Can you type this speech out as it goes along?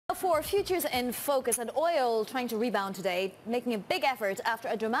For futures in focus, and oil trying to rebound today, making a big effort after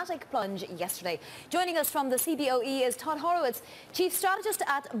a dramatic plunge yesterday. Joining us from the CBOE is Todd Horwitz, Chief Strategist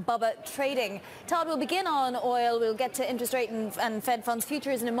at Bubba Trading. Todd, we'll begin on oil. We'll get to interest rate and Fed funds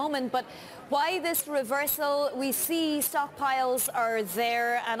futures in a moment, but why this reversal? We see stockpiles are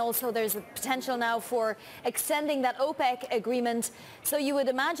there, and also there's a potential now for extending that OPEC agreement. So you would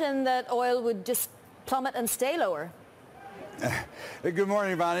imagine that oil would just plummet and stay lower. Good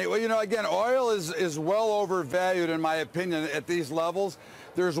morning, Vonnie. Well, you know, again, oil is well overvalued, in my opinion, at these levels.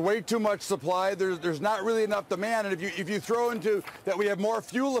 There's way too much supply. There's not really enough demand. And if you throw into that we have more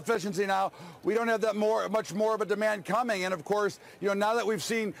fuel efficiency now, we don't have that much more of a demand coming. And of course, you know, now that we've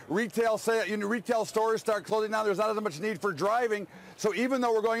seen retail stores start closing down, there's not as much need for driving. So even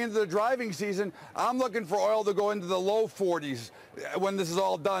though we're going into the driving season, I'm looking for oil to go into the low 40s when this is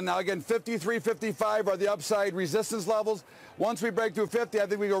all done. Now, again, 53, 55 are the upside resistance levels. Once we break through 50, I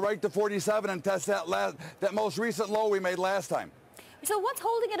think we go right to 47 and test that most recent low we made last time. So what's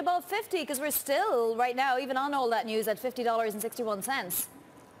holding it above 50? Because we're still, right now, even on all that news, at $50.61.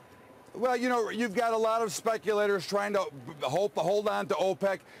 Well, you know, you've got a lot of speculators trying to hold on to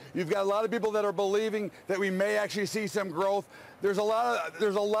OPEC. You've got a lot of people that are believing that we may actually see some growth. There's a lot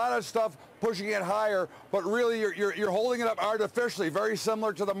of stuff pushing it higher, but really you're holding it up artificially, very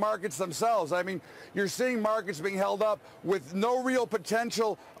similar to the markets themselves. I mean, you're seeing markets being held up with no real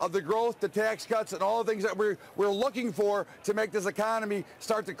potential of the growth, the tax cuts, and all the things that we're looking for to make this economy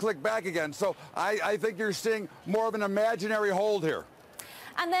start to click back again. So I think you're seeing more of an imaginary hold here.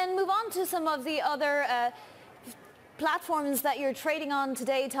 And then move on to some of the other platforms that you're trading on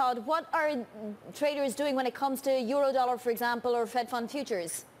today, Todd. What are traders doing when it comes to Eurodollar, for example, or Fed Fund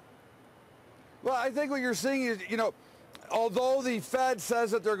futures? Well, I think what you're seeing is, you know, although the Fed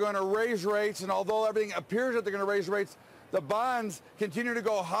says that they're going to raise rates, and although everything appears that they're going to raise rates, the bonds continue to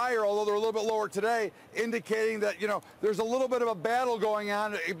go higher, although they're a little bit lower today, indicating that, you know, there's a little bit of a battle going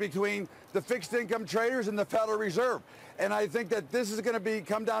on between the fixed income traders and the Federal Reserve. And I think that this is going to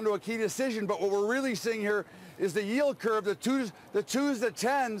come down to a key decision. But what we're really seeing here is the yield curve, the twos, the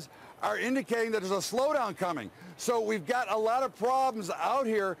 10s are indicating that there's a slowdown coming. So we've got a lot of problems out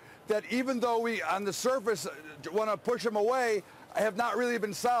here that, even though we on the surface want to push them away, have not really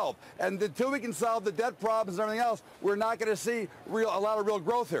been solved. And until we can solve the debt problems and everything else, we're not going to see a lot of real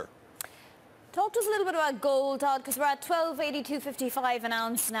growth here. Talk to us a little bit about gold, Todd, because we're at $1282.55 an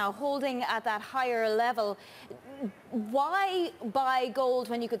ounce now, holding at that higher level. Why buy gold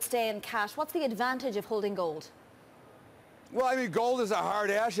when you could stay in cash? What's the advantage of holding gold? Well, I mean, gold is a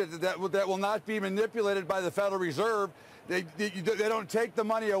hard asset that will not be manipulated by the Federal Reserve. They don't take the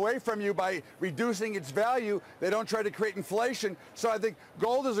money away from you by reducing its value. They don't try to create inflation. So I think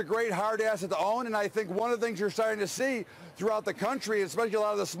gold is a great hard asset to own. And I think one of the things you're starting to see throughout the country, especially a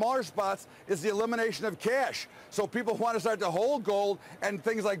lot of the smaller spots, is the elimination of cash. So people want to start to hold gold and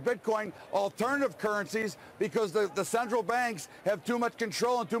things like Bitcoin, alternative currencies, because the central banks have too much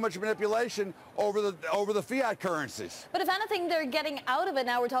control and too much manipulation over the fiat currencies. But if anything, they're getting out of it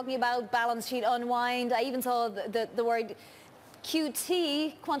now. We're talking about balance sheet unwind. I even saw the word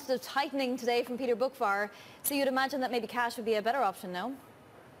QT, quantitative tightening, today from Peter Bookvar. So you'd imagine that maybe cash would be a better option, no?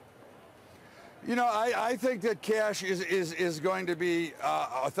 You know, I think that cash is going to be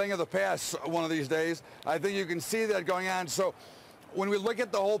a thing of the past one of these days. I think you can see that going on. So when we look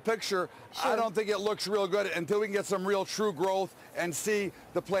at the whole picture, sure, I don't think it looks real good until we can get some real true growth and see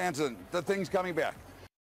the plans and the things coming back.